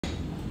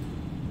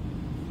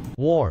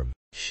Warm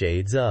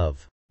Shades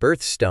of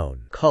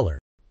Birthstone color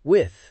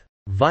with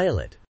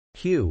violet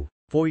hue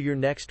for your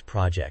next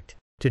project.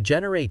 To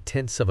generate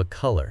tints of a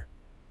color,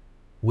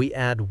 we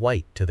add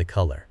white to the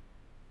color,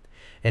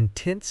 and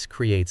tints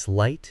creates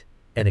light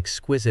and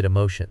exquisite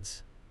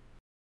emotions.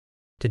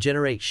 To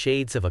generate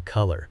shades of a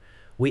color,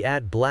 we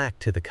add black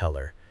to the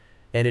color,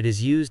 and it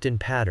is used in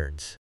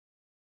patterns.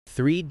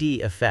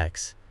 3D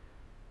effects,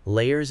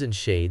 layers and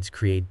shades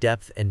create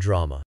depth and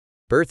drama.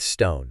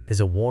 Birthstone is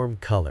a warm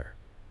color,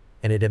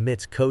 and it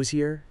emits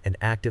cozier and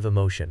active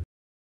emotion.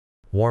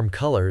 Warm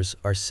colors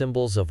are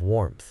symbols of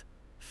warmth,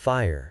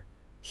 fire,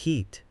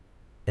 heat,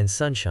 and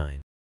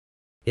sunshine.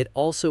 It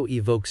also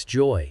evokes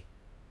joy,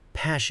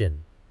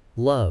 passion,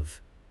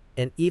 love,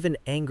 and even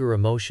anger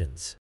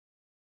emotions.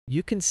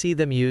 You can see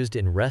them used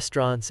in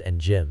restaurants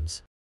and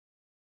gyms,